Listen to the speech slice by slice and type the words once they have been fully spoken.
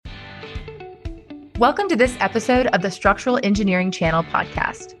Welcome to this episode of the Structural Engineering Channel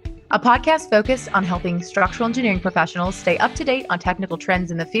podcast, a podcast focused on helping structural engineering professionals stay up to date on technical trends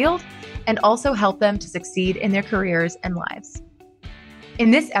in the field and also help them to succeed in their careers and lives.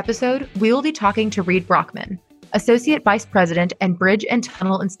 In this episode, we will be talking to Reed Brockman, Associate Vice President and Bridge and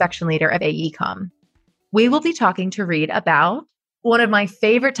Tunnel Inspection Leader of AECOM. We will be talking to Reed about one of my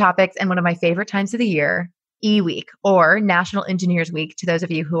favorite topics and one of my favorite times of the year, E-Week, or National Engineers Week, to those of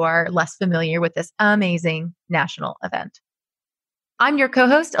you who are less familiar with this amazing national event. I'm your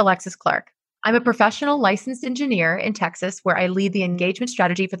co-host, Alexis Clark. I'm a professional licensed engineer in Texas, where I lead the engagement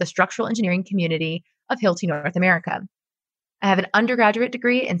strategy for the structural engineering community of Hilti North America. I have an undergraduate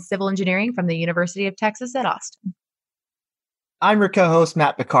degree in civil engineering from the University of Texas at Austin. I'm your co-host,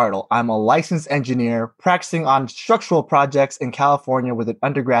 Matt Picardle. I'm a licensed engineer practicing on structural projects in California with an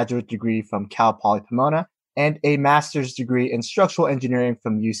undergraduate degree from Cal Poly Pomona and a master's degree in structural engineering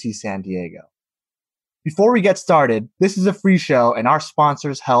from UC San Diego. Before we get started, this is a free show and our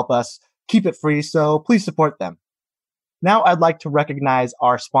sponsors help us keep it free, so please support them. Now I'd like to recognize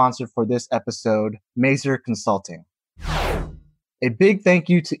our sponsor for this episode, Maser Consulting. A big thank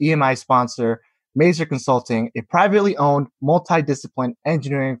you to EMI sponsor, Maser Consulting, a privately owned, multidisciplinary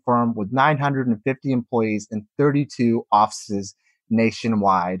engineering firm with 950 employees in 32 offices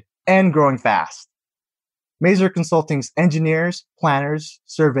nationwide and growing fast. Maser Consulting's engineers, planners,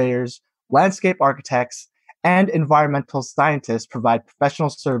 surveyors, landscape architects, and environmental scientists provide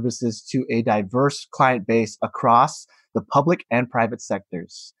professional services to a diverse client base across the public and private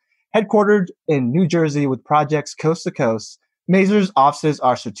sectors. Headquartered in New Jersey with projects coast to coast, Maser's offices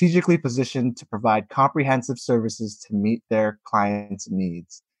are strategically positioned to provide comprehensive services to meet their clients'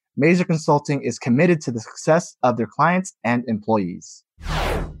 needs. Maser Consulting is committed to the success of their clients and employees.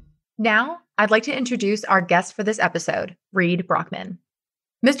 Now, I'd like to introduce our guest for this episode, Reed Brockman.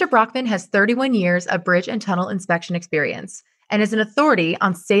 Mr. Brockman has 31 years of bridge and tunnel inspection experience and is an authority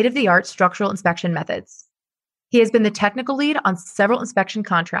on state-of-the-art structural inspection methods. He has been the technical lead on several inspection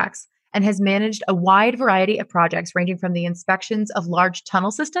contracts and has managed a wide variety of projects ranging from the inspections of large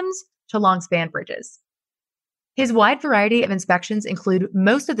tunnel systems to long-span bridges. His wide variety of inspections include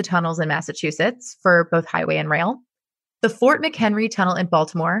most of the tunnels in Massachusetts for both highway and rail, the Fort McHenry Tunnel in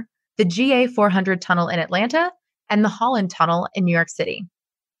Baltimore, the GA 400 Tunnel in Atlanta, and the Holland Tunnel in New York City.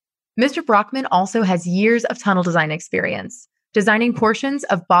 Mr. Brockman also has years of tunnel design experience, designing portions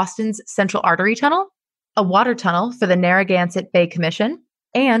of Boston's Central Artery Tunnel, a water tunnel for the Narragansett Bay Commission,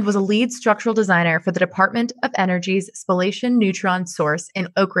 and was a lead structural designer for the Department of Energy's Spallation Neutron Source in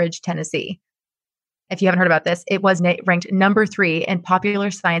Oak Ridge, Tennessee. If you haven't heard about this, it was ranked number 3 in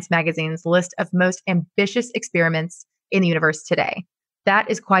Popular Science magazine's list of most ambitious experiments in the universe today.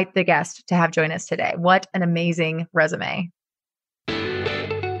 That is quite the guest to have join us today. What an amazing resume.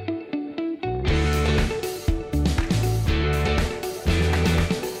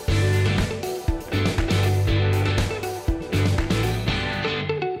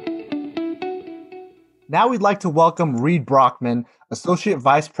 Now we'd like to welcome Reed Brockman, Associate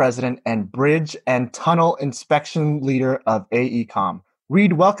Vice President and Bridge and Tunnel Inspection Leader of AECOM.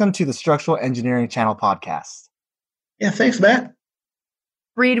 Reed, welcome to the Structural Engineering Channel podcast. Yeah, thanks, Matt.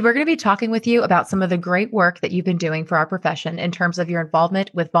 Reed, we're going to be talking with you about some of the great work that you've been doing for our profession in terms of your involvement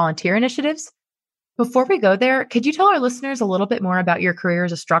with volunteer initiatives. Before we go there, could you tell our listeners a little bit more about your career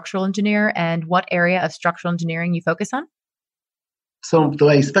as a structural engineer and what area of structural engineering you focus on? So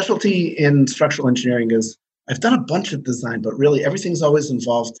my specialty in structural engineering is I've done a bunch of design, but really everything's always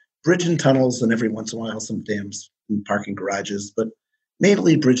involved bridge and tunnels, and every once in a while some dams and parking garages, but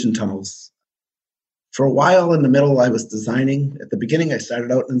mainly bridge and tunnels. For a while in the middle, I was designing. At the beginning, I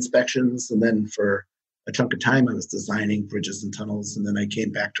started out in inspections, and then for a chunk of time, I was designing bridges and tunnels, and then I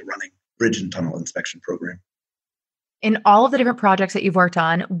came back to running bridge and tunnel inspection program. In all of the different projects that you've worked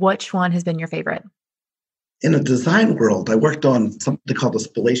on, which one has been your favorite? In the design world, I worked on something called the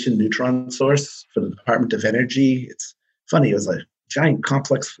Spallation Neutron Source for the Department of Energy. It's funny, it was a giant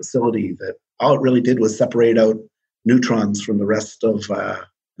complex facility that all it really did was separate out neutrons from the rest of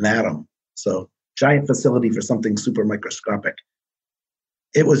an atom. So giant facility for something super microscopic.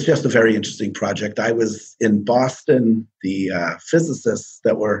 It was just a very interesting project. I was in Boston. The physicists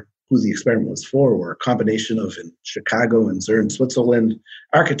who the experiment was for were a combination of in Chicago and Zurich, Switzerland.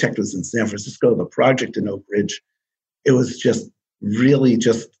 Architect was in San Francisco, the project in Oak Ridge. It was just really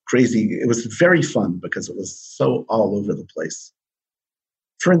just crazy. It was very fun because it was so all over the place.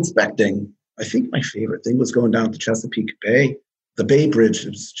 For inspecting, I think my favorite thing was going down to Chesapeake Bay. The Bay Bridge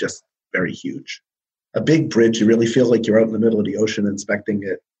was just very huge. A big bridge, you really feel like you're out in the middle of the ocean inspecting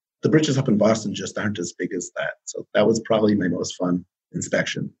it. The bridges up in Boston just aren't as big as that. So that was probably my most fun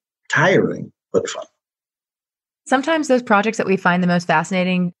inspection. Tiring, but fun. Sometimes those projects that we find the most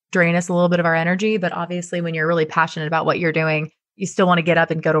fascinating drain us a little bit of our energy, but obviously when you're really passionate about what you're doing, you still want to get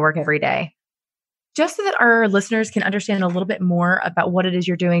up and go to work every day. Just so that our listeners can understand a little bit more about what it is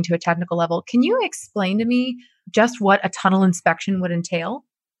you're doing to a technical level, can you explain to me just what a tunnel inspection would entail?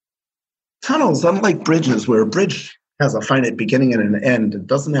 Tunnels, unlike bridges, where a bridge has a finite beginning and an end, it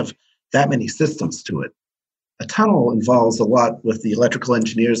doesn't have that many systems to it. A tunnel involves a lot with the electrical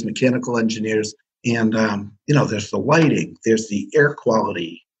engineers, mechanical engineers, and there's the lighting, there's the air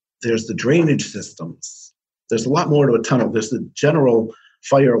quality, there's the drainage systems. There's a lot more to a tunnel. There's the general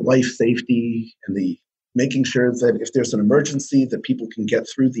fire, life safety, and the making sure that if there's an emergency, that people can get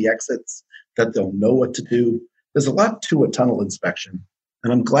through the exits, that they'll know what to do. There's a lot to a tunnel inspection,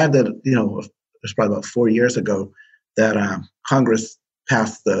 and I'm glad that it was probably about 4 years ago that Congress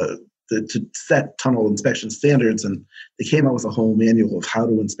passed to set tunnel inspection standards, and they came out with a whole manual of how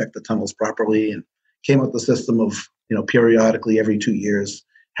to inspect the tunnels properly, and came out with the system of periodically every 2 years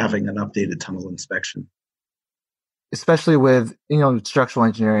having an updated tunnel inspection. Especially with structural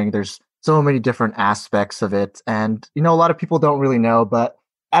engineering, there's so many different aspects of it, and a lot of people don't really know. But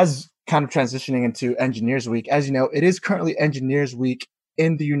as kind of transitioning into Engineers Week, as you know, it is currently Engineers Week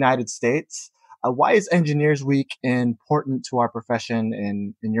in the United States. Why is Engineers Week important to our profession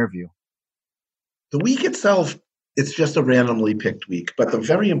in your view? The week itself, it's just a randomly picked week. But the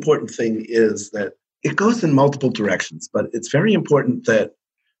very important thing is that it goes in multiple directions. But it's very important that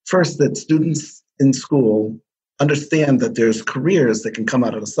first, that students in school understand that there's careers that can come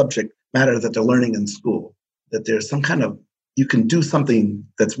out of the subject matter that they're learning in school, that there's some kind of, you can do something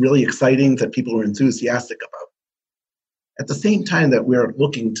that's really exciting that people are enthusiastic about. At the same time that we're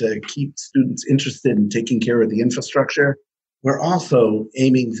looking to keep students interested in taking care of the infrastructure, we're also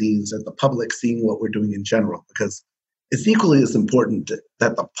aiming these at the public seeing what we're doing in general, because it's equally as important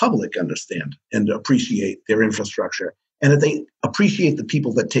that the public understand and appreciate their infrastructure, and that they appreciate the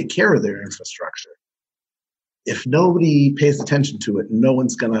people that take care of their infrastructure. If nobody pays attention to it, no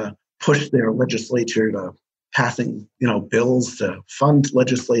one's going to push their legislature to passing, bills to fund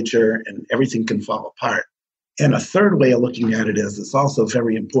legislature, and everything can fall apart. And a third way of looking at it is it's also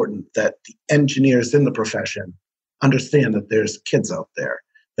very important that the engineers in the profession understand that there's kids out there,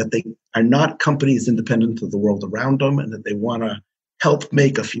 that they are not companies independent of the world around them, and that they want to help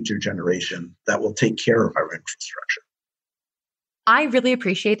make a future generation that will take care of our infrastructure. I really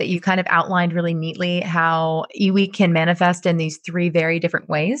appreciate that you kind of outlined really neatly how eWeek can manifest in these three very different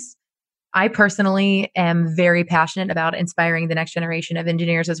ways. I personally am very passionate about inspiring the next generation of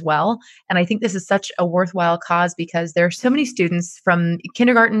engineers as well. And I think this is such a worthwhile cause because there are so many students from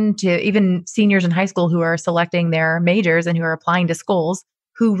kindergarten to even seniors in high school who are selecting their majors and who are applying to schools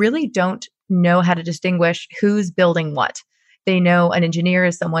who really don't know how to distinguish who's building what. They know an engineer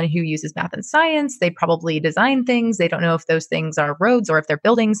is someone who uses math and science. They probably design things. They don't know if those things are roads or if they're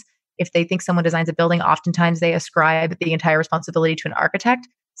buildings. If they think someone designs a building, oftentimes they ascribe the entire responsibility to an architect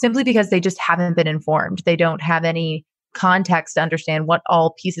simply because they just haven't been informed. They don't have any context to understand what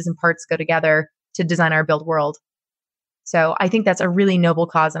all pieces and parts go together to design our built world. So I think that's a really noble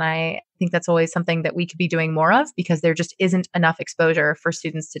cause. And I think that's always something that we could be doing more of because there just isn't enough exposure for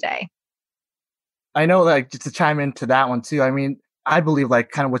students today. I know, just to chime into that one too. I mean, I believe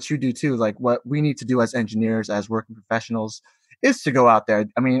kind of what you do too, what we need to do as engineers, as working professionals, is to go out there.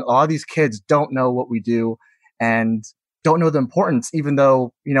 I mean, a lot of these kids don't know what we do and don't know the importance, even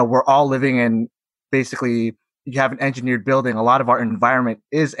though, we're all living in basically, you have an engineered building. A lot of our environment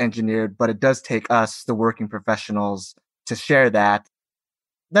is engineered, but it does take us, the working professionals, to share that.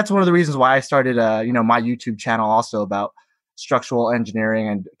 That's one of the reasons why I started, my YouTube channel also about structural engineering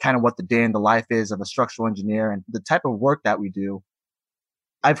and kind of what the day in the life is of a structural engineer and the type of work that we do.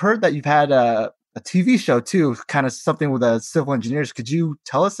 I've heard that you've had a TV show too, kind of something with civil engineers. Could you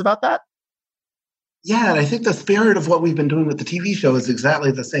tell us about that? Yeah, and I think the spirit of what we've been doing with the TV show is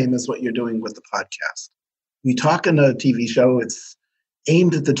exactly the same as what you're doing with the podcast. We talk in a TV show, it's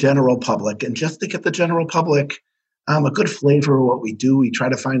aimed at the general public, and just to get the general public a good flavor of what we do, we try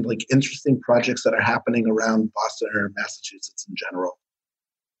to find interesting projects that are happening around Boston or Massachusetts in general.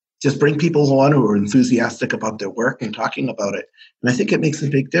 Just bring people on who are enthusiastic about their work and talking about it. And I think it makes a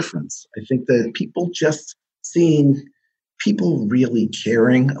big difference. I think that people just seeing people really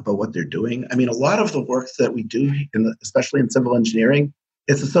caring about what they're doing. I mean, a lot of the work that we do, especially in civil engineering,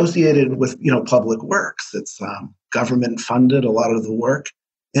 it's associated with, public works. It's government funded, a lot of the work.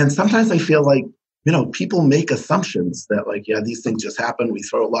 And sometimes I feel like, people make assumptions that these things just happen. We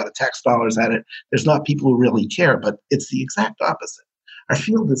throw a lot of tax dollars at it. There's not people who really care, but it's the exact opposite. Our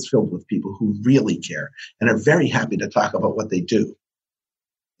field is filled with people who really care and are very happy to talk about what they do.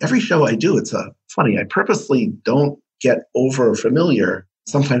 every show I do, it's funny. I purposely don't get over familiar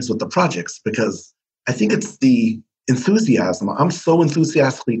sometimes with the projects because I think it's the enthusiasm. I'm so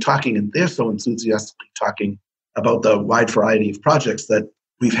enthusiastically talking and they're so enthusiastically talking about the wide variety of projects that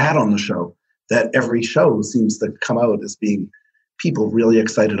we've had on the show that every show seems to come out as being people really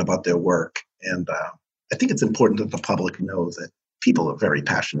excited about their work. And I think it's important that the public know that people are very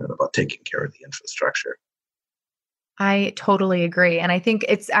passionate about taking care of the infrastructure. I totally agree. And I think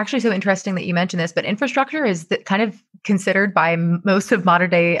it's actually so interesting that you mentioned this, but infrastructure is kind of considered by most of modern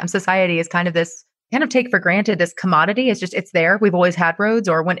day society as kind of this kind of take for granted this commodity. It's there. We've always had roads,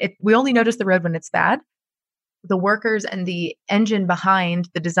 or we only notice the road when it's bad. The workers and the engine behind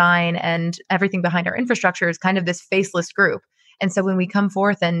the design and everything behind our infrastructure is kind of this faceless group. And so when we come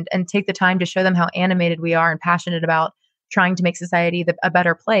forth and take the time to show them how animated we are and passionate about trying to make society a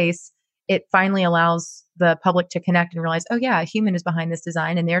better place, it finally allows the public to connect and realize, oh yeah, a human is behind this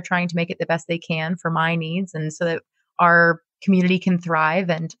design and they're trying to make it the best they can for my needs and so that our community can thrive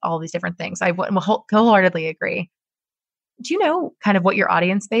and all these different things. I wholeheartedly agree. Do you know kind of what your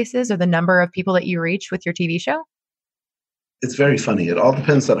audience base is or the number of people that you reach with your TV show? It's very funny. It all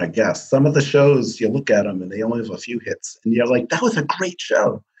depends on our guests. Some of the shows, you look at them and they only have a few hits and you're like, that was a great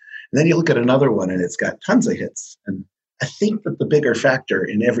show. And then you look at another one and it's got tons of hits. And I think that the bigger factor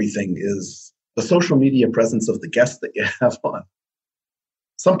in everything is the social media presence of the guests that you have on.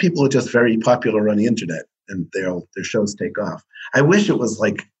 Some people are just very popular on the internet and their shows take off. I wish it was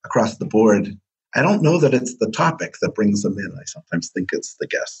like across the board. I don't know that it's the topic that brings them in. I sometimes think it's the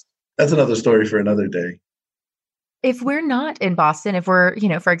guest. That's another story for another day. If we're not in Boston, if we're,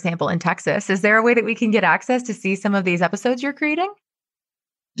 for example, in Texas, is there a way that we can get access to see some of these episodes you're creating?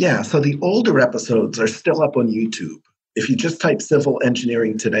 Yeah, so the older episodes are still up on YouTube. If you just type civil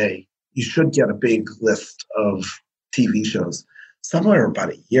engineering today, you should get a big list of TV shows. Somewhere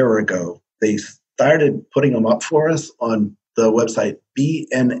about a year ago, they started putting them up for us on the website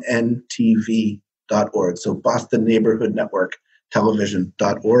bnntv.org. So Boston Neighborhood Network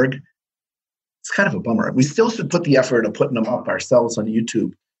Television.org. It's kind of a bummer. We still should put the effort of putting them up ourselves on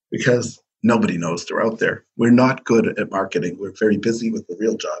YouTube because nobody knows they're out there. We're not good at marketing. We're very busy with the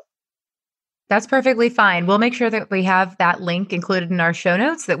real job. That's perfectly fine. We'll make sure that we have that link included in our show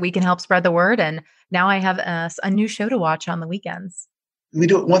notes so that we can help spread the word. And now I have a new show to watch on the weekends. We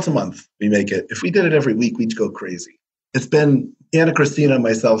do it once a month. We make it. If we did it every week, we'd go crazy. It's been Anna Christina and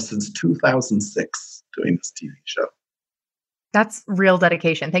myself since 2006 doing this TV show. That's real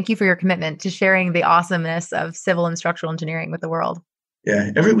dedication. Thank you for your commitment to sharing the awesomeness of civil and structural engineering with the world.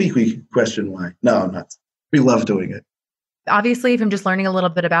 Yeah, every week we question why. No, not. We love doing it. Obviously, if I'm just learning a little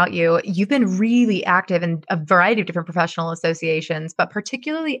bit about you, you've been really active in a variety of different professional associations, but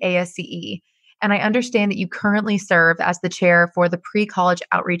particularly ASCE. And I understand that you currently serve as the chair for the Pre-College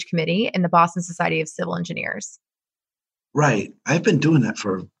Outreach Committee in the Boston Society of Civil Engineers. Right. I've been doing that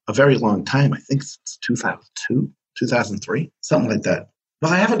for a very long time. I think since 2002. 2003, something like that.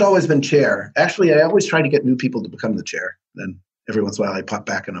 Well, I haven't always been chair. Actually, I always try to get new people to become the chair. Then every once in a while, I pop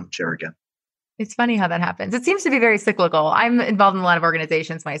back and I'm chair again. It's funny how that happens. It seems to be very cyclical. I'm involved in a lot of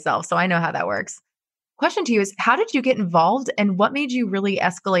organizations myself, so I know how that works. Question to you is, how did you get involved and what made you really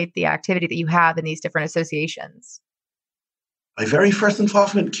escalate the activity that you have in these different associations? My very first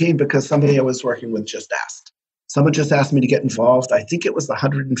involvement came because somebody I was working with just asked. Someone just asked me to get involved. I think it was the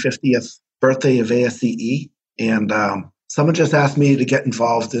 150th birthday of ASCE. And someone just asked me to get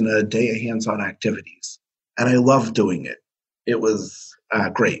involved in a day of hands-on activities. And I loved doing it. It was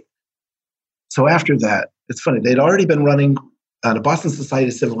great. So after that, it's funny, they'd already been running, the Boston Society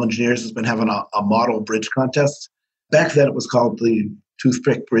of Civil Engineers has been having a model bridge contest. Back then it was called the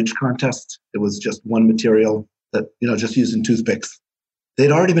Toothpick Bridge Contest. It was just one material that, just using toothpicks.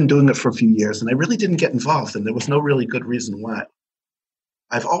 They'd already been doing it for a few years and I really didn't get involved and there was no really good reason why.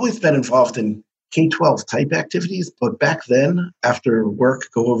 I've always been involved in K-12 type activities, but back then, after work,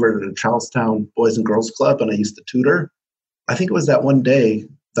 go over to the Charlestown Boys and Girls Club, and I used to tutor. I think it was that one day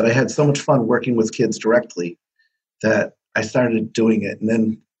that I had so much fun working with kids directly that I started doing it, and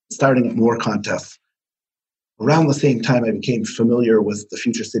then starting at more contests. Around the same time, I became familiar with the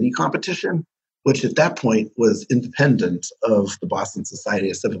Future City competition, which at that point was independent of the Boston Society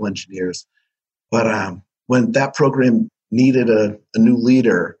of Civil Engineers. But when that program needed a new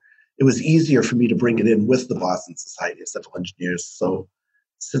leader, it was easier for me to bring it in with the Boston Society of Civil Engineers. So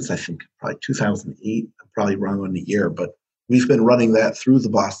since I think probably 2008, I'm probably wrong on the year, but we've been running that through the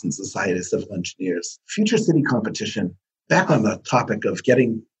Boston Society of Civil Engineers. Future City competition, back on the topic of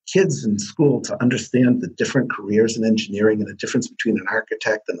getting kids in school to understand the different careers in engineering and the difference between an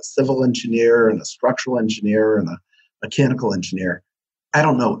architect and a civil engineer and a structural engineer and a mechanical engineer. I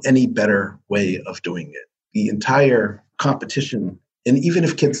don't know any better way of doing it. The entire competition, and even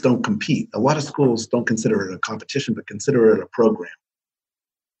if kids don't compete, a lot of schools don't consider it a competition, but consider it a program.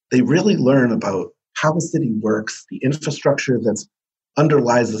 They really learn about how the city works, the infrastructure that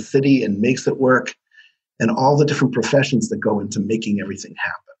underlies the city and makes it work, and all the different professions that go into making everything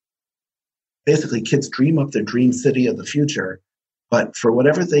happen. Basically, kids dream up their dream city of the future, but for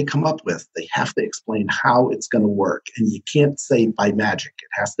whatever they come up with, they have to explain how it's going to work. And you can't say by magic.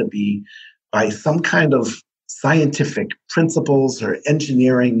 It has to be by some kind of scientific principles or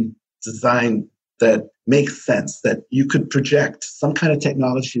engineering design that makes sense, that you could project some kind of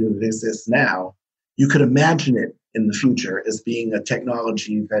technology that exists now. You could imagine it in the future as being a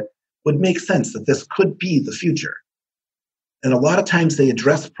technology that would make sense, that this could be the future. And a lot of times they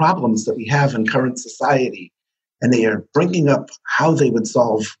address problems that we have in current society, and they are bringing up how they would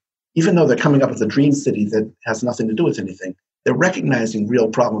solve, even though they're coming up with a dream city that has nothing to do with anything. They're recognizing real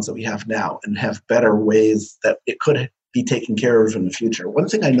problems that we have now and have better ways that it could be taken care of in the future. One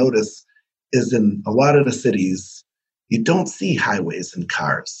thing I notice is in a lot of the cities, you don't see highways and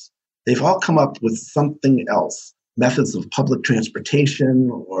cars. They've all come up with something else, methods of public transportation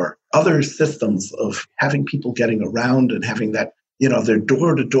or other systems of having people getting around and having that, their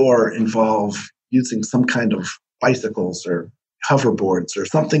door-to-door involve using some kind of bicycles or hoverboards or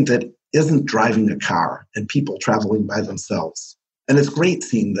something that isn't driving a car and people traveling by themselves. And it's great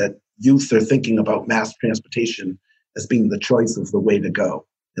seeing that youth are thinking about mass transportation as being the choice of the way to go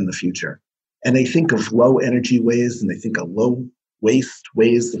in the future. And they think of low energy ways and they think of low waste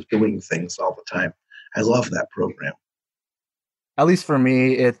ways of doing things all the time. I love that program. At least for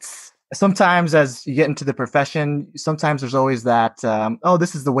me, it's sometimes as you get into the profession, sometimes there's always that,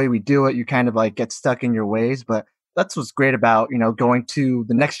 this is the way we do it. You kind of like get stuck in your ways. But that's what's great about, going to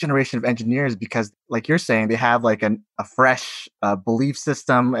the next generation of engineers, because like you're saying, they have like a fresh belief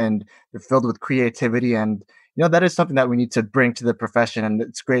system and they're filled with creativity. And, that is something that we need to bring to the profession. And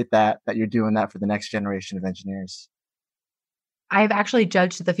it's great that you're doing that for the next generation of engineers. I've actually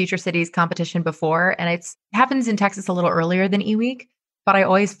judged the Future Cities competition before, and it happens in Texas a little earlier than E-Week. But I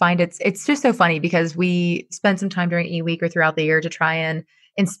always find it's just so funny because we spend some time during E-Week or throughout the year to try and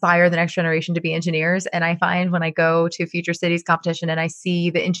inspire the next generation to be engineers. And I find when I go to Future Cities competition and I see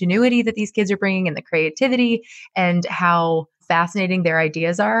the ingenuity that these kids are bringing and the creativity and how fascinating their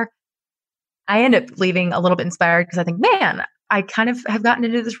ideas are, I end up leaving a little bit inspired because I think, man, I kind of have gotten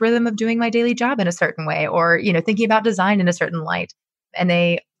into this rhythm of doing my daily job in a certain way or, thinking about design in a certain light. And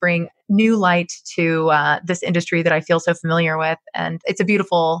they bring new light to this industry that I feel so familiar with. And it's a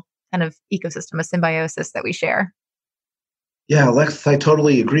beautiful kind of ecosystem, a symbiosis that we share. Yeah, Lex, I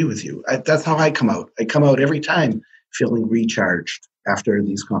totally agree with you. That's how I come out. I come out every time feeling recharged after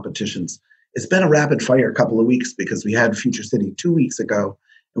these competitions. It's been a rapid fire couple of weeks because we had Future City 2 weeks ago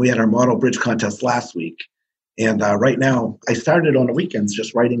and we had our model bridge contest last week. And right now, I started on the weekends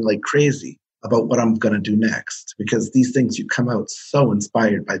just writing like crazy about what I'm going to do next, because these things, you come out so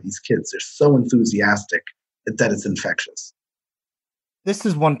inspired by these kids. They're so enthusiastic that it's infectious. This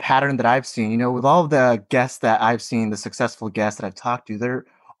is one pattern that I've seen, with all of the guests that I've seen, the successful guests that I've talked to, they're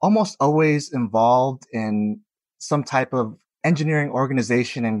almost always involved in some type of engineering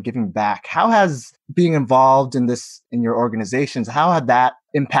organization and giving back. How has being involved in your organizations, how had that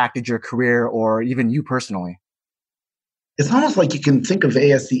impacted your career or even you personally? It's almost like you can think of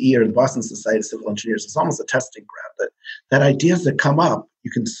ASCE or the Boston Society of Civil Engineers. It's almost a testing ground that ideas that come up,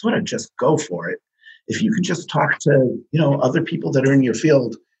 you can sort of just go for it. If you can just talk to, other people that are in your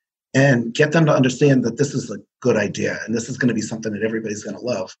field and get them to understand that this is a good idea and this is going to be something that everybody's going to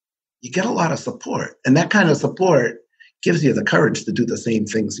love, you get a lot of support. And that kind of support gives you the courage to do the same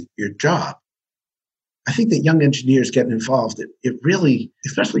things at your job. I think that young engineers getting involved, it really,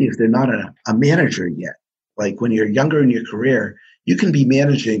 especially if they're not a manager yet, like when you're younger in your career, you can be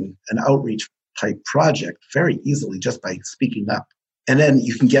managing an outreach type project very easily just by speaking up. And then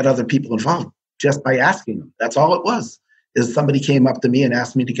you can get other people involved just by asking them. That's all it was, is somebody came up to me and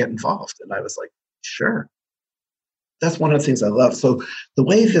asked me to get involved. And I was like, sure. That's one of the things I love. So the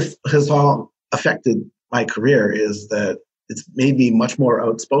way this has all affected my career is that it's made me much more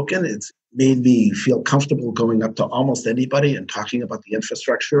outspoken. It's made me feel comfortable going up to almost anybody and talking about the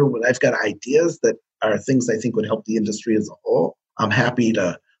infrastructure. When I've got ideas that are things I think would help the industry as a whole, I'm happy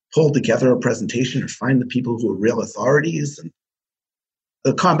to pull together a presentation or find the people who are real authorities. And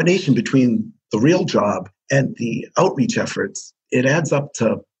the combination between the real job and the outreach efforts, it adds up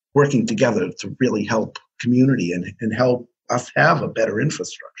to working together to really help community and help us have a better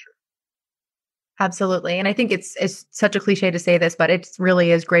infrastructure. Absolutely. And I think it's such a cliche to say this, but it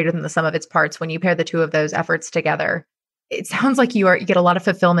really is greater than the sum of its parts when you pair the two of those efforts together. it sounds like you get a lot of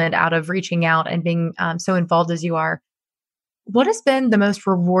fulfillment out of reaching out and being so involved as you are. What has been the most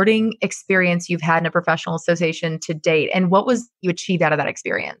rewarding experience you've had in a professional association to date? And what was you achieved out of that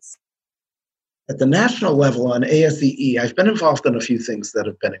experience? At the national level on ASEE, I've been involved in a few things that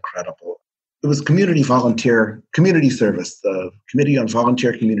have been incredible. It was community service, the Committee on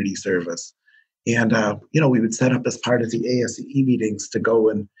Volunteer Community Service. And, we would set up as part of the ASEE meetings to go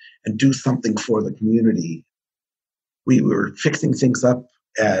and do something for the community. We were fixing things up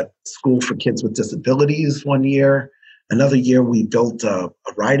at School for Kids with Disabilities one year. Another year, we built a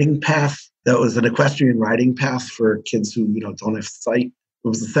riding path that was an equestrian riding path for kids who, don't have sight. It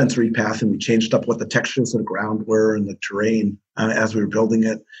was a sensory path, and we changed up what the textures of the ground were and the terrain as we were building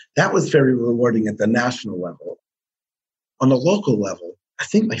it. That was very rewarding at the national level. On the local level, I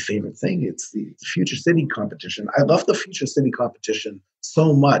think my favorite thing, it's the Future City competition. I love the Future City competition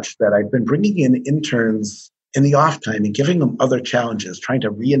so much that I've been bringing in interns in the off time and giving them other challenges, trying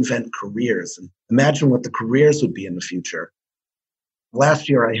to reinvent careers and imagine what the careers would be in the future. Last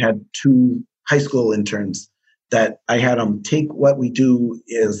year, I had 2 high school interns that I had them take what we do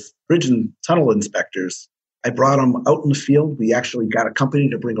is bridge and tunnel inspectors. I brought them out in the field. We actually got a company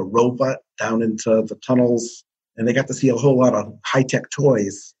to bring a robot down into the tunnels, and they got to see a whole lot of high-tech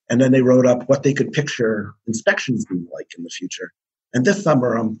toys. And then they wrote up what they could picture inspections being like in the future. And this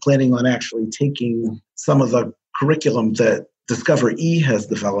summer, I'm planning on actually taking some of the curriculum that Discover E has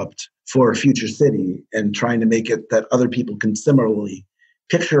developed for Future City and trying to make it that other people can similarly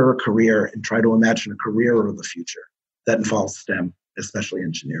picture a career and try to imagine a career of the future that involves STEM, especially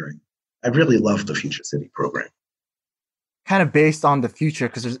engineering. I really love the Future City program. Kind of based on the future,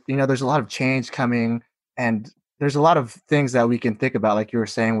 because there's a lot of change coming, and there's a lot of things that we can think about, like you were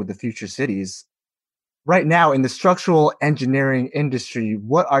saying with the future cities. Right now in the structural engineering industry,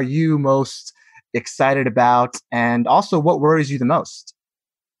 what are you most excited about? And also, what worries you the most?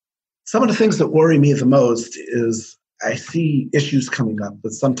 Some of the things that worry me the most is I see issues coming up,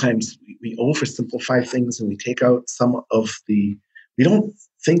 but sometimes we oversimplify things and we take out we don't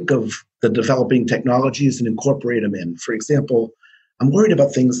think of the developing technologies and incorporate them in. For example, I'm worried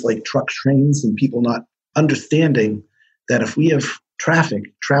about things like truck trains and people not understanding that if we have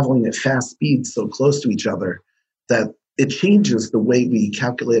traffic traveling at fast speeds so close to each other, that it changes the way we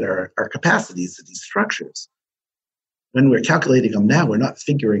calculate our capacities of these structures. When we're calculating them now, we're not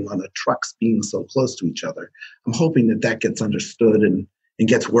figuring on the trucks being so close to each other. I'm hoping that gets understood and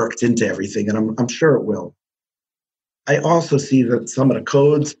gets worked into everything, and I'm sure it will. I also see that some of the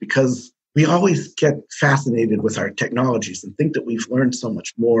codes, because we always get fascinated with our technologies and think that we've learned so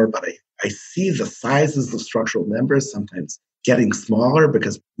much more, but I see the sizes of structural members sometimes getting smaller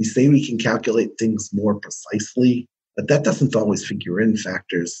because we say we can calculate things more precisely, but that doesn't always figure in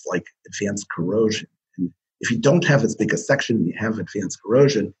factors like advanced corrosion. And if you don't have as big a section and you have advanced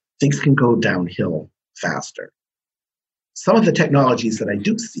corrosion, things can go downhill faster. Some of the technologies that I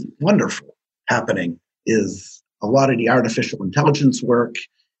do see wonderful happening is a lot of the artificial intelligence work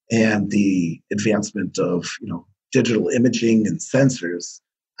and the advancement of digital imaging and sensors.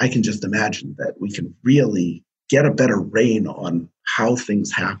 I can just imagine that we can really get a better rein on how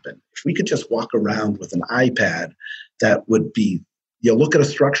things happen. If we could just walk around with an iPad, that would be, look at a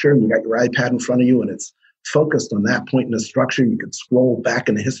structure and you got your iPad in front of you and it's focused on that point in the structure. You could scroll back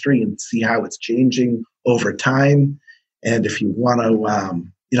in the history and see how it's changing over time. And if you want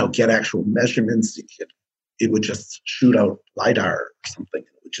to, get actual measurements, it would just shoot out LiDAR or something.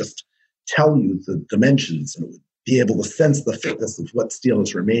 It would just tell you the dimensions, and it would be able to sense the thickness of what steel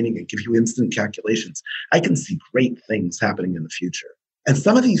is remaining and give you instant calculations. I can see great things happening in the future. And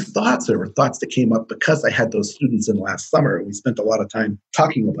some of these thoughts are thoughts that came up because I had those students in last summer, and we spent a lot of time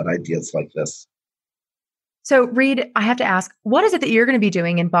talking about ideas like this. So, Reed, I have to ask, what is it that you're going to be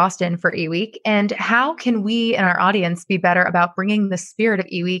doing in Boston for eWeek? And how can we and our audience be better about bringing the spirit of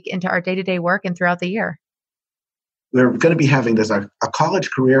eWeek into our day-to-day work and throughout the year? We're going to be having a college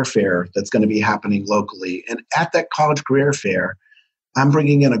career fair that's going to be happening locally. And at that college career fair, I'm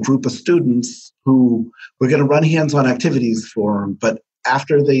bringing in a group of students who we're going to run hands-on activities for them. But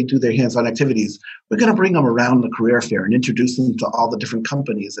after they do their hands-on activities, we're going to bring them around the career fair and introduce them to all the different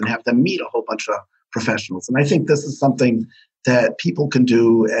companies and have them meet a whole bunch of professionals. And I think this is something that people can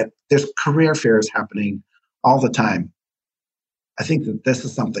do. There's career fairs happening all the time. I think that this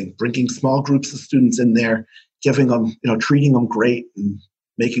is something, bringing small groups of students in there, giving them, treating them great and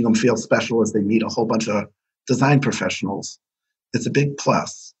making them feel special as they meet a whole bunch of design professionals. It's a big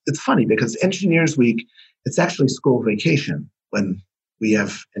plus. It's funny because Engineers Week, it's actually school vacation when we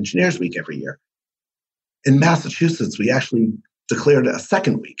have Engineers Week every year. In Massachusetts, we actually declared a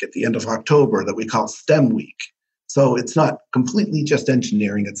second week at the end of October that we call STEM Week. So it's not completely just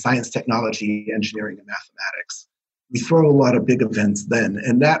engineering, it's science, technology, engineering, and mathematics. We throw a lot of big events then,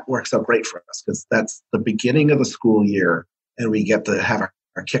 and that works out great for us because that's the beginning of the school year, and we get to have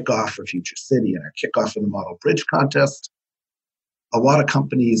our kickoff for Future City and our kickoff for the Model Bridge Contest. A lot of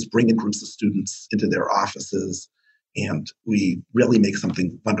companies bring in groups of students into their offices, and we really make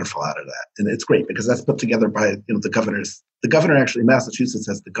something wonderful out of that. And it's great because that's put together by the governors. The governor actually in Massachusetts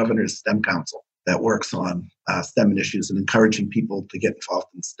has the Governor's STEM Council that works on STEM issues and encouraging people to get involved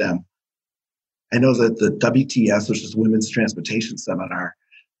in STEM. I know that the WTS, which is Women's Transportation Seminar,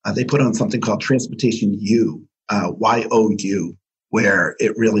 they put on something called Transportation U, YOU, where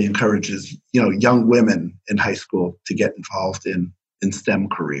it really encourages young women in high school to get involved in STEM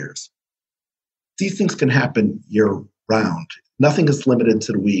careers. These things can happen year-round. Nothing is limited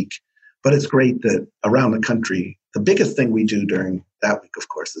to the week, but it's great that around the country, the biggest thing we do during that week, of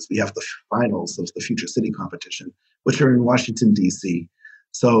course, is we have the finals of the Future City competition, which are in Washington, D.C.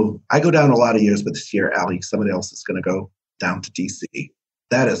 So I go down a lot of years, but this year, Allie, somebody else is going to go down to D.C.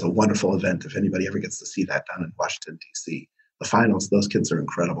 That is a wonderful event if anybody ever gets to see that down in Washington, D.C. The finals, those kids are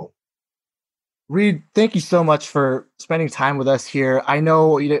incredible. Reed, thank you so much for spending time with us here. I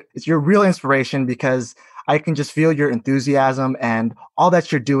know it's your real inspiration because I can just feel your enthusiasm and all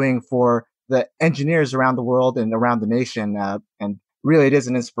that you're doing for the engineers around the world and around the nation. And really, it is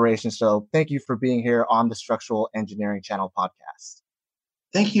an inspiration. So thank you for being here on the Structural Engineering Channel podcast.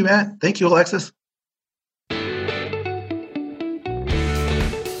 Thank you, Matt. Thank you, Alexis.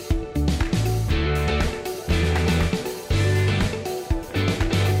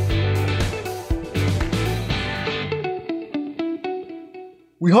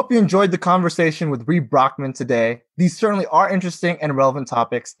 We hope you enjoyed the conversation with Reed Brockman today. These certainly are interesting and relevant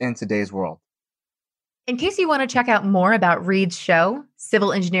topics in today's world. In case you want to check out more about Reed's show,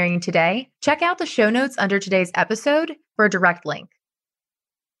 Civil Engineering Today, check out the show notes under today's episode for a direct link.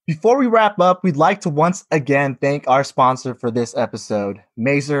 Before we wrap up, we'd like to once again thank our sponsor for this episode,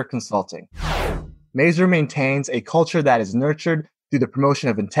 Maser Consulting. Maser maintains a culture that is nurtured through the promotion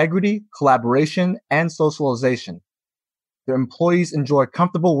of integrity, collaboration, and socialization. Their employees enjoy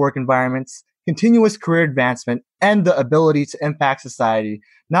comfortable work environments, continuous career advancement, and the ability to impact society,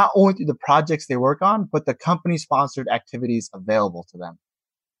 not only through the projects they work on, but the company-sponsored activities available to them.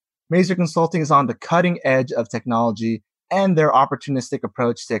 Maser Consulting is on the cutting edge of technology, and their opportunistic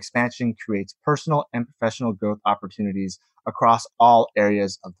approach to expansion creates personal and professional growth opportunities across all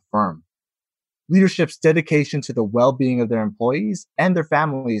areas of the firm. Leadership's dedication to the well-being of their employees and their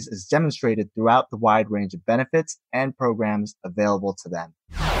families is demonstrated throughout the wide range of benefits and programs available to them.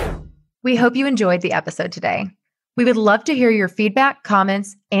 We hope you enjoyed the episode today. We would love to hear your feedback,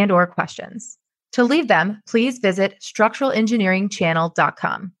 comments, and/or questions. To leave them, please visit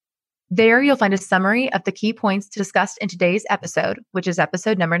structuralengineeringchannel.com. There, you'll find a summary of the key points discussed in today's episode, which is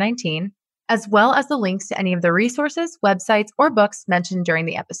episode number 19, as well as the links to any of the resources, websites, or books mentioned during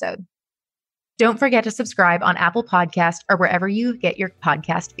the episode. Don't forget to subscribe on Apple Podcasts or wherever you get your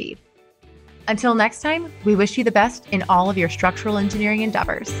podcast feed. Until next time, we wish you the best in all of your structural engineering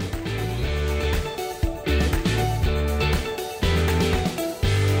endeavors.